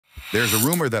There's a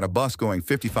rumor that a bus going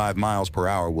 55 miles per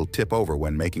hour will tip over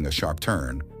when making a sharp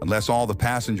turn, unless all the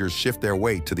passengers shift their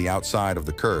weight to the outside of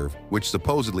the curve, which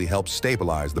supposedly helps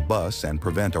stabilize the bus and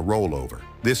prevent a rollover.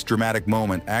 This dramatic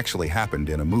moment actually happened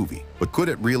in a movie. But could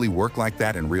it really work like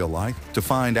that in real life? To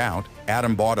find out,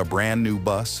 Adam bought a brand new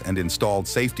bus and installed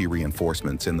safety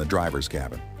reinforcements in the driver's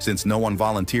cabin. Since no one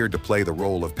volunteered to play the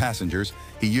role of passengers,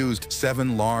 he used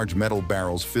 7 large metal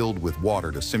barrels filled with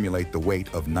water to simulate the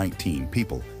weight of 19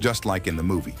 people, just like in the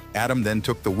movie. Adam then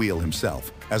took the wheel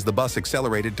himself. As the bus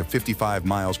accelerated to 55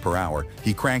 miles per hour,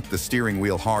 he cranked the steering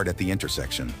wheel hard at the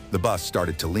intersection. The bus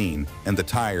started to lean, and the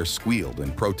tires squealed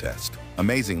in protest.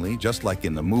 Amazingly, just like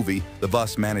in the movie, the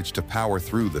bus managed to power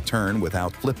through the turn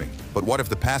without flipping. But what if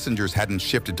the passengers hadn't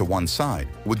shifted to one side?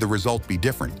 Would the result be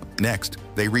different? Next,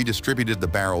 they redistributed the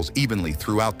barrels evenly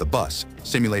throughout the bus,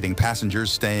 simulating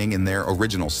passengers staying in their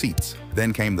original seats.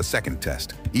 Then came the second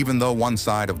test. Even though one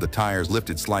side of the tires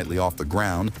lifted slightly off the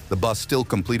ground, the bus still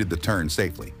completed the turn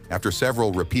safely. After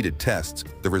several repeated tests,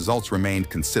 the results remained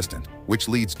consistent, which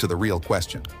leads to the real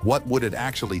question. What would it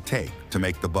actually take to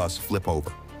make the bus flip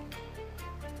over?